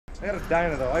I got a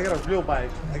Dyna though. I got a real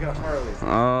bike. I got a Harley. Oh,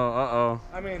 uh-oh.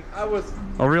 I mean, I was...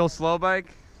 A real slow bike?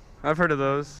 I've heard of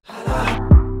those.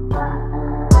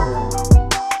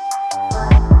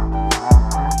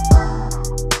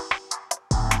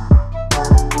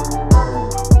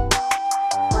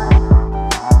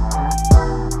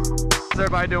 How's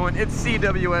everybody doing? It's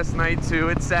CWS night 2.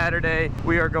 It's Saturday.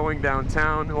 We are going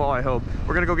downtown. Well, I hope.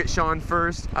 We're gonna go get Sean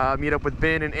first, meet up with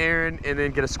Ben and Aaron, and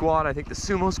then get a squad. I think the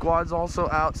sumo squad's also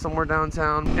out somewhere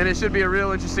downtown. And it should be a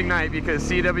real interesting night because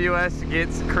CWS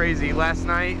gets crazy. Last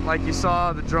night, like you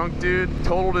saw, the drunk dude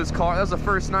totaled his car. That was the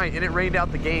first night, and it rained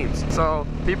out the games. So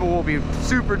people will be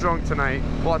super drunk tonight.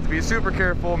 We'll have to be super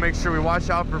careful, make sure we watch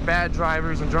out for bad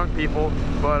drivers and drunk people,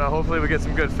 but hopefully we get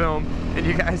some good film, and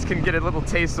you guys can get a little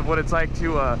taste of what it's like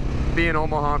to be in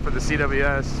Omaha for the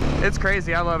CWS. It's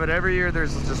crazy. I love it. Every year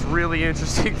there's just really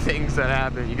interesting things that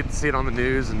happen. You get to see it on the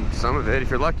news, and some of it, if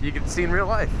you're lucky, you get to see in real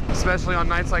life. Especially on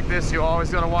nights like this, you always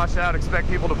gotta watch out, expect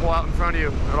people to pull out in front of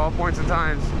you at all points in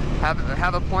times.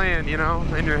 Have a plan, you know,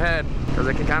 in your head, because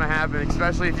it can kind of happen,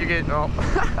 especially if you get, oh,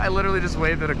 I literally just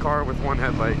waved at a car with one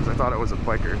headlight because I thought it was a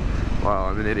biker. Wow,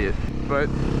 I'm an idiot. But,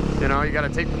 you know, you gotta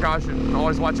take precaution,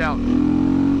 always watch out.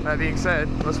 That being said,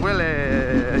 let's wheel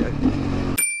it.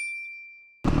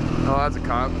 Oh, that's a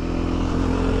cop.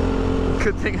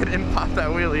 Good thing I didn't pop that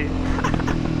wheelie.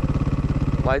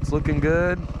 Lights looking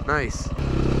good. Nice.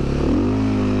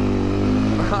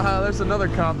 There's another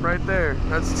cop right there.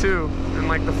 That's 2 in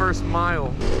like the first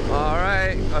mile. All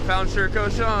right, I found Sherco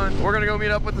Sean. We're gonna go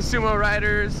meet up with the sumo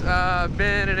riders,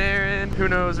 Ben and Aaron. Who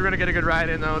knows? We're gonna get a good ride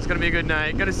in though. It's gonna be a good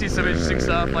night. Gonna see some interesting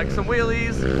stuff like some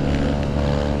wheelies.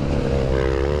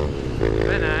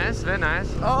 Very nice, very nice.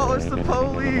 Oh, it's the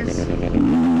police.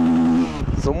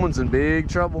 Someone's in big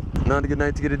trouble. Not a good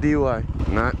night to get a DUI.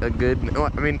 Not a good,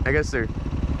 well, I mean, I guess they're,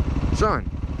 Sean.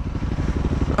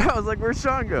 I was like, where's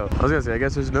Sean go? I was gonna say, I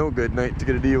guess there's no good night to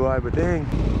get a DUI, but dang.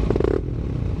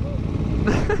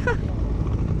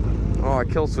 Oh, I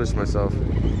kill switched myself.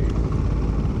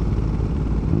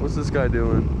 What's this guy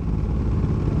doing?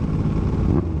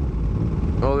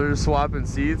 Oh, they're just swapping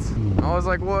seats? I was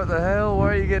like, what the hell?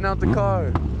 Why are you getting out the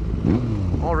car?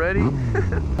 Already?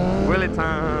 Wheelie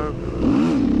time.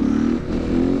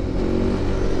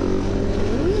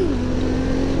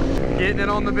 Getting it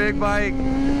on the big bike.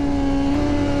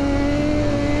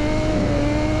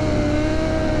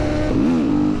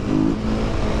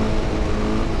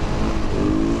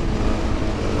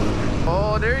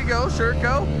 Oh, there you go,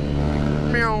 Sherco.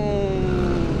 Meow.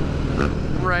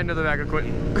 Right into the back of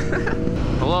Quentin.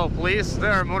 Hello, police.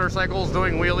 There are motorcycles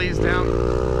doing wheelies down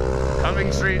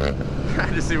Cumming Street. I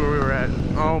had to see where we were at.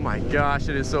 Oh my gosh,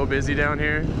 it is so busy down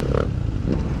here.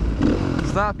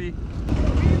 Stoppy.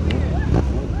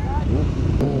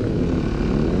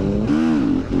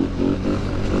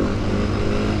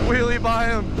 Wheelie by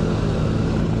him.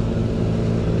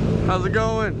 How's it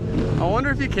going? I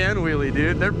wonder if you can wheelie,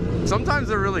 dude. Sometimes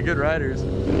they're really good riders.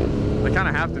 They kind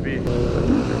of have to be.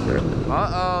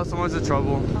 Uh-oh, someone's in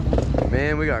trouble.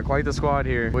 Man, we got quite the squad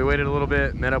here. We waited a little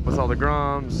bit, met up with all the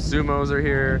Groms. Sumos are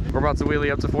here. We're about to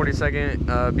wheelie up to 42nd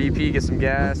BP, get some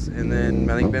gas, and then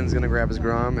I think Ben's gonna grab his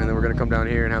Grom, and then we're gonna come down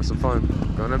here and have some fun.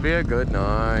 Gonna be a good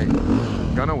night.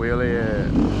 Gonna wheelie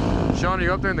it. Sean, are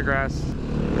you up there in the grass?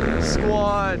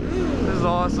 Squad, this is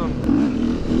awesome.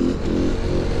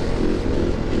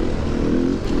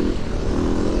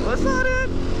 That's not it.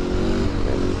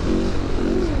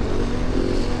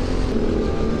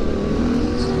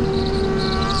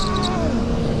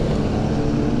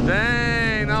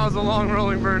 Dang, that was a long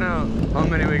rolling burnout. How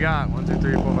many we got? 1, 2,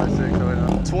 3, 4, 5, 6,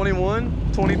 7, 21,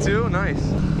 22, nice.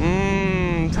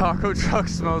 Mmm, taco truck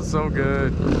smells so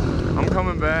good. I'm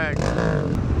coming back.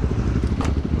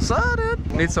 What's up,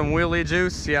 dude? Need some wheelie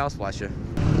juice? Yeah, I'll splash you.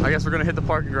 I guess we're gonna hit the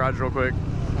parking garage real quick.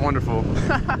 Wonderful.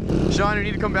 Sean, you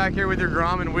need to come back here with your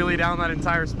Grom and wheelie down that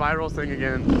entire spiral thing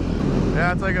again.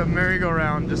 Yeah, it's like a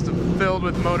merry-go-round just filled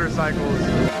with motorcycles.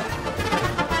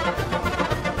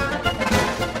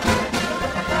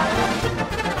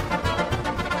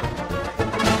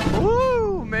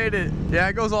 Woo! Made it. Yeah,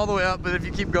 it goes all the way up, but if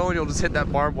you keep going, you'll just hit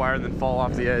that barbed wire and then fall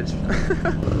off the edge.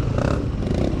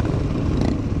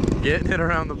 Getting it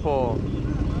around the pole.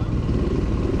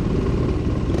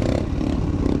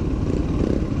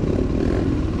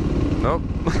 Nope.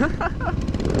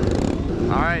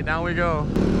 All right, down we go.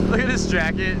 Look at this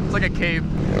jacket. It's like a cape.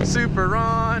 Super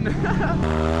Ron.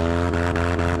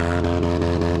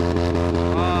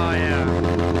 Oh, yeah.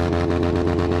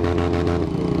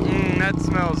 That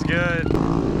smells good.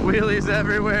 Wheelies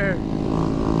everywhere.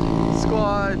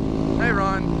 Squad. Hey,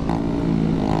 Ron.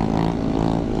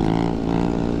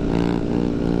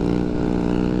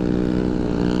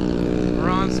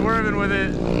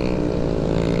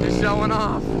 it. He's showing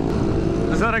off.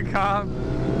 Is that a cop?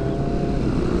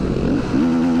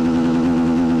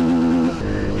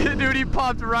 Dude, he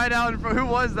popped right out in front. Who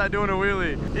was that doing a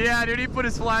wheelie? Yeah, dude, he put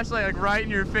his flashlight like right in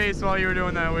your face while you were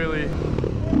doing that wheelie.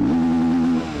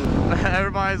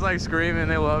 Everybody's like screaming,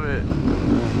 they love it.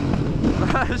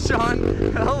 Sean,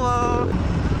 hello.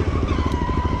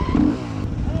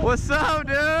 What's up,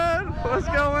 dude? What's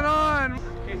going on?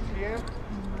 KTM?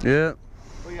 Yeah.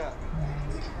 What you got?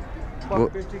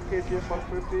 Buck 50, KTM, buck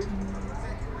 50.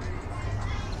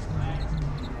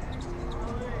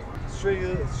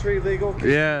 Straight legal.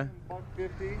 KTM, Yeah. Buck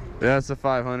 50. Yeah, it's a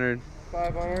 500.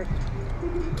 500.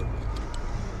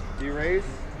 Do you race?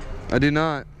 I do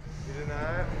not. You do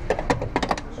not?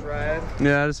 Just ride?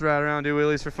 Yeah, I just ride around, do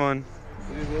wheelies for fun.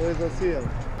 You do wheelies? Let's see him.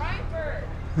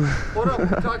 What up?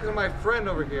 I'm talking to my friend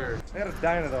over here. I got a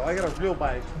Dyna though. I got a real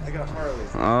bike. I got a Harley.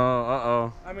 Oh,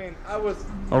 uh-oh. I mean, I was...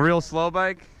 A real slow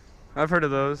bike? I've heard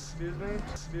of those. Excuse me?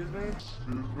 Excuse me?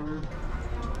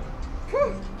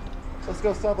 Whew. Let's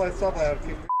go stoplight. I'll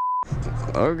keep...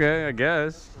 Okay, I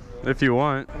guess. If you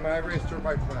want. I've raced dirt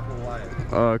bikes my whole life.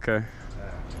 Oh, okay.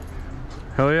 Yeah.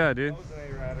 Hell yeah, dude. I was an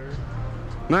A-rider.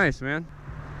 Nice, man.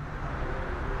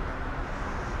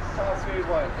 Top speed,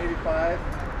 what, 85?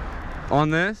 On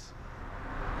this?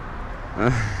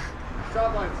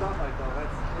 Stoplight though.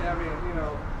 That's, yeah, I mean, you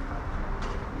know.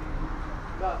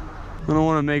 But, I don't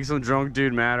want to make some drunk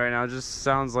dude mad right now. It just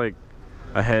sounds like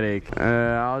a headache.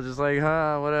 I was just like,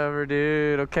 whatever,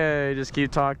 dude. Okay, just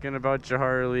keep talking about your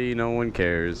Harley. No one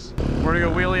cares. We're gonna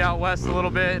go wheelie out west a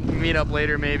little bit. Meet up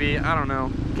later, maybe. I don't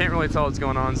know. Can't really tell what's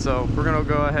going on, so we're gonna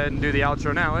go ahead and do the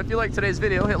outro now. If you like today's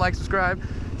video, hit like, subscribe.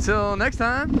 Till next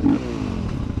time,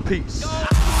 peace.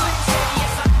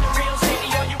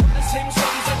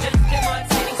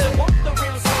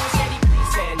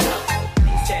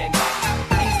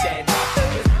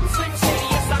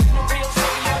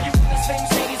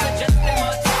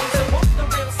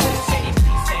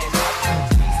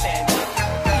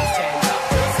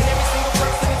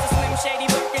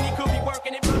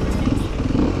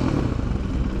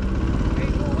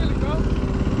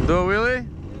 Do a wheelie?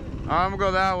 I'm gonna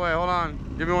go that way. Hold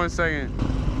on. Give me 1 second.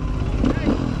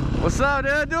 What's up,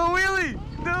 dude? Do a wheelie!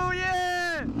 Do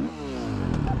yeah!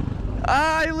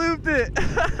 I looped it.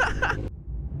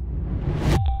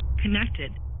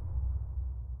 Connected.